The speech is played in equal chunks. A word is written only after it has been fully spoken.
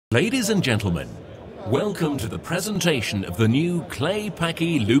Ladies and gentlemen, welcome to the presentation of the new clay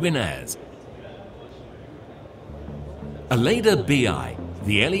Paky luminaires. A.Leda BI,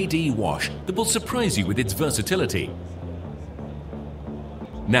 the LED wash that will surprise you with its versatility.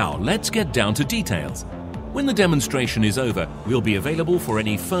 Now let's get down to details. When the demonstration is over, we'll be available for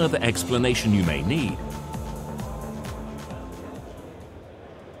any further explanation you may need.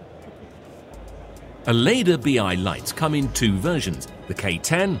 A.Leda BI lights come in two versions, the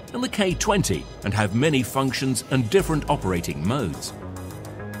K10 and the K20, and have many functions and different operating modes.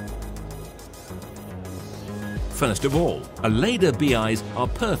 First of all, A.Leda BIs are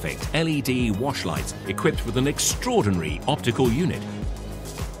perfect LED wash lights equipped with an extraordinary optical unit.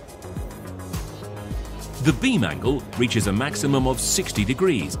 The beam angle reaches a maximum of 60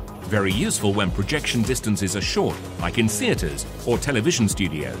 degrees, very useful when projection distances are short, like in theatres or television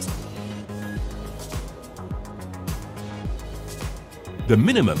studios. The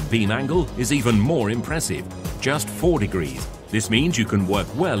minimum beam angle is even more impressive, just 4 degrees. This means you can work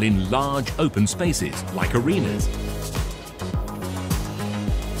well in large open spaces like arenas.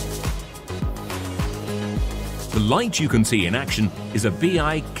 The light you can see in action is a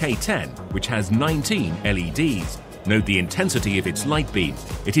BI K10, which has 19 LEDs. Note the intensity of its light beam.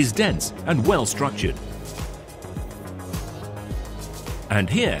 It is dense and well structured. And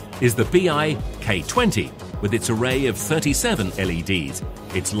here is the BI K20, with its array of 37 LEDs.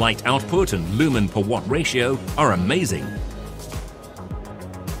 Its light output and lumen per watt ratio are amazing.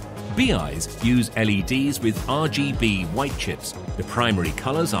 BIs use LEDs with RGB white chips. The primary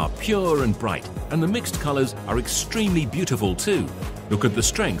colors are pure and bright, and the mixed colors are extremely beautiful too. Look at the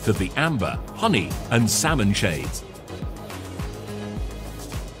strength of the amber, honey, and salmon shades.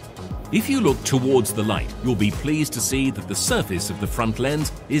 If you look towards the light, you'll be pleased to see that the surface of the front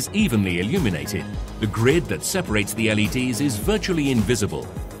lens is evenly illuminated. The grid that separates the LEDs is virtually invisible.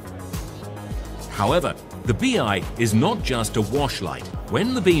 However, the BI is not just a wash light.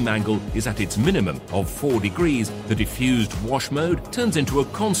 When the beam angle is at its minimum of 4 degrees, the diffused wash mode turns into a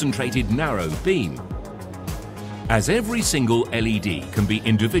concentrated narrow beam. As every single LED can be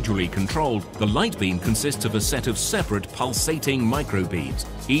individually controlled, the light beam consists of a set of separate pulsating microbeams,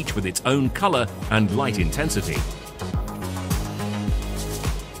 each with its own color and light intensity.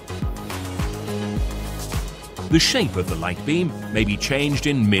 The shape of the light beam may be changed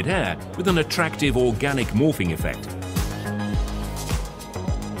in mid-air with an attractive organic morphing effect.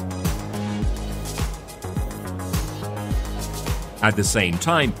 At the same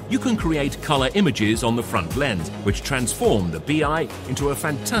time, you can create color images on the front lens, which transform the BI into a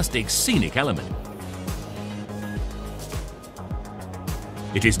fantastic scenic element.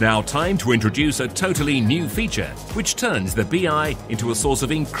 It is now time to introduce a totally new feature, which turns the BI into a source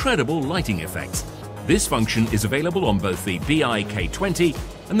of incredible lighting effects. This function is available on both the BI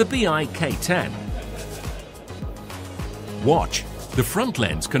K20 and the BI K10. Watch. The front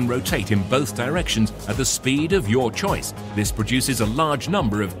lens can rotate in both directions at the speed of your choice. This produces a large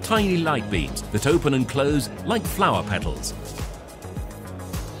number of tiny light beams that open and close like flower petals.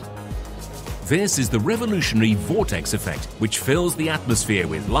 This is the revolutionary vortex effect, which fills the atmosphere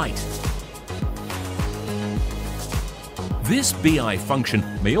with light. This BI function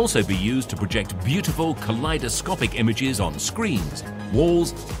may also be used to project beautiful kaleidoscopic images on screens,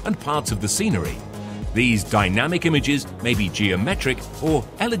 walls, and parts of the scenery. These dynamic images may be geometric or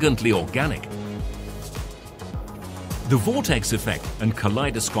elegantly organic. The vortex effect and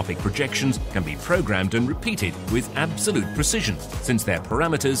kaleidoscopic projections can be programmed and repeated with absolute precision, since their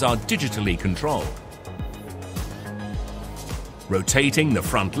parameters are digitally controlled. Rotating the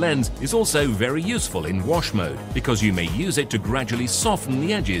front lens is also very useful in wash mode, because you may use it to gradually soften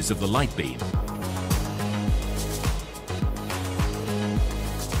the edges of the light beam.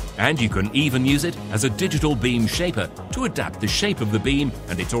 And you can even use it as a digital beam shaper to adapt the shape of the beam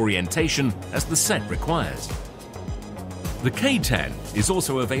and its orientation as the set requires. The K10 is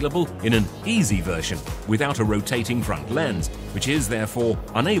also available in an easy version without a rotating front lens, which is therefore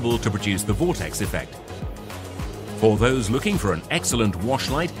unable to produce the vortex effect. For those looking for an excellent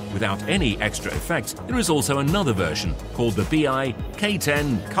wash light without any extra effects, there is also another version called the BI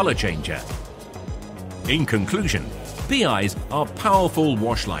K10 Color Changer. In conclusion, BIs are powerful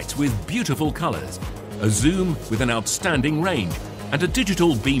wash lights with beautiful colors, a zoom with an outstanding range, and a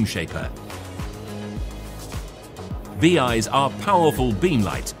digital beam shaper. BIs are powerful beam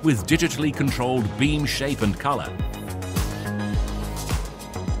lights with digitally controlled beam shape and color.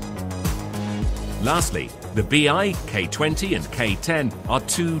 Lastly, the BI K20 and K10 are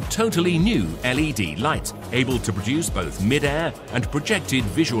two totally new LED lights, able to produce both mid-air and projected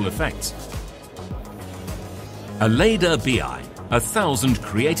visual effects. A.Leda BI, 1,000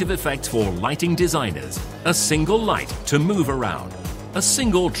 creative effects for lighting designers, a single light to move around, a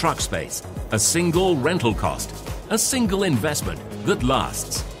single truck space, a single rental cost, a single investment that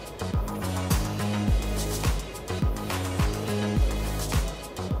lasts.